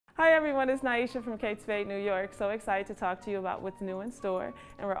Hi everyone, it's Niesha from Kate Spade, New York. So excited to talk to you about what's new in store.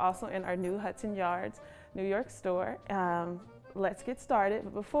 And we're also in our new Hudson Yards, New York store. Let's get started.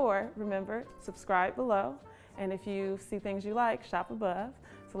 But before, remember, subscribe below. And if you see things you like, shop above.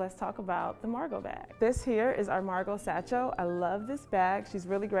 So let's talk about the Margaux bag. This here is our Margaux satchel. I love this bag. She's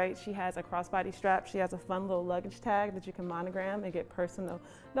really great. She has a crossbody strap. She has a fun little luggage tag that you can monogram and get personal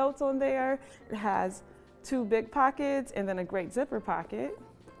notes on there. It has two big pockets and then a great zipper pocket.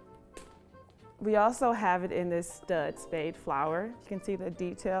 We also have it in this stud spade flower. You can see the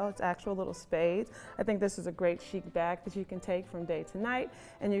detail, it's actual little spades. I think this is a great chic bag that you can take from day to night,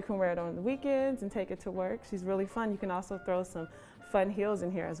 and you can wear it on the weekends and take it to work. She's really fun. You can also throw some fun heels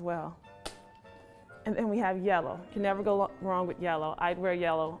in here as well. And then we have yellow. You can never go wrong with yellow. I'd wear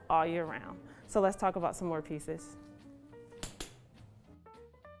yellow all year round. So let's talk about some more pieces.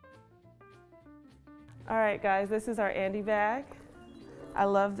 All right, guys, this is our Andi bag. I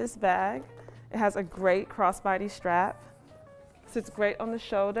love this bag. It has a great crossbody strap. Sits great on the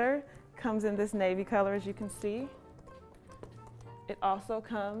shoulder. Comes in this navy color, as you can see. It also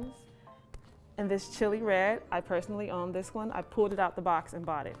comes in this chili red. I personally own this one. I pulled it out the box and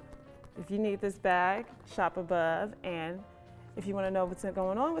bought it. If you need this bag, shop above. And if you want to know what's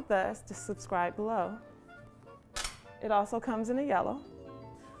going on with us, just subscribe below. It also comes in a yellow.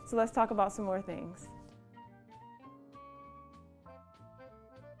 So let's talk about some more things.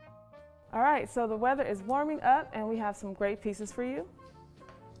 All right, so the weather is warming up and we have some great pieces for you.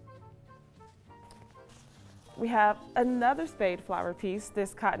 We have another spade flower piece,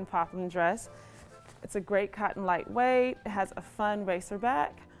 this cotton poplin dress. It's a great cotton lightweight. It has a fun racer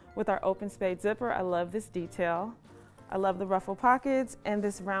back with our open spade zipper. I love this detail. I love the ruffle pockets, and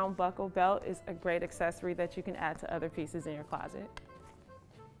this round buckle belt is a great accessory that you can add to other pieces in your closet.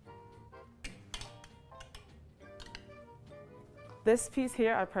 This piece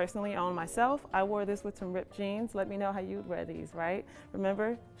here, I personally own myself. I wore this with some ripped jeans. Let me know how you'd wear these, right?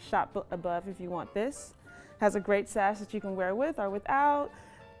 Remember, shop above if you want this. Has a great sash that you can wear with or without.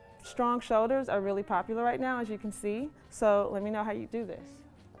 Strong shoulders are really popular right now, as you can see. So let me know how you do this.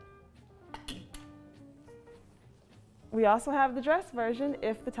 We also have the dress version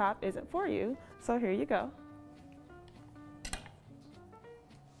if the top isn't for you. So here you go.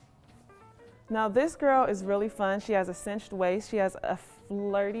 Now this girl is really fun. She has a cinched waist. She has a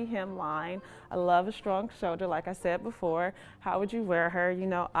flirty hemline. I love a strong shoulder, like I said before. How would you wear her? You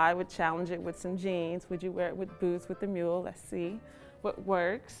know, I would challenge it with some jeans. Would you wear it with boots with the mule? Let's see what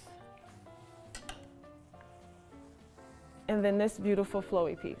works. And then this beautiful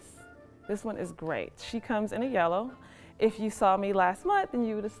flowy piece. This one is great. She comes in a yellow. If you saw me last month, then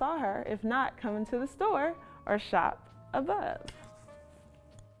you would have saw her. If not, come into the store or shop above.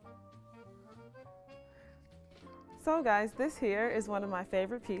 So guys, this here is one of my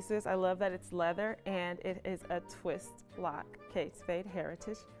favorite pieces. I love that it's leather and it is a twist lock Kate Spade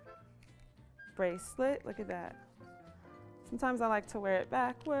Heritage bracelet. Look at that. Sometimes I like to wear it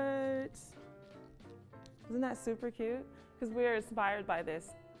backwards. Isn't that super cute? Because we are inspired by this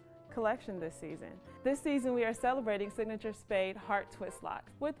collection this season. This season we are celebrating signature spade heart twist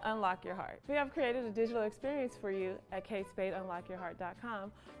locks with Unlock Your Heart. We have created a digital experience for you at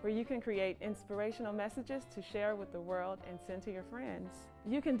katespadeunlockyourheart.com where you can create inspirational messages to share with the world and send to your friends.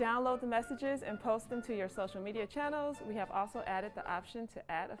 You can download the messages and post them to your social media channels. We have also added the option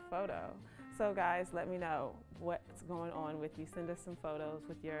to add a photo. So guys, let me know what's going on with you. Send us some photos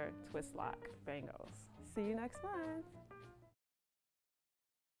with your twist lock bangles. See you next month.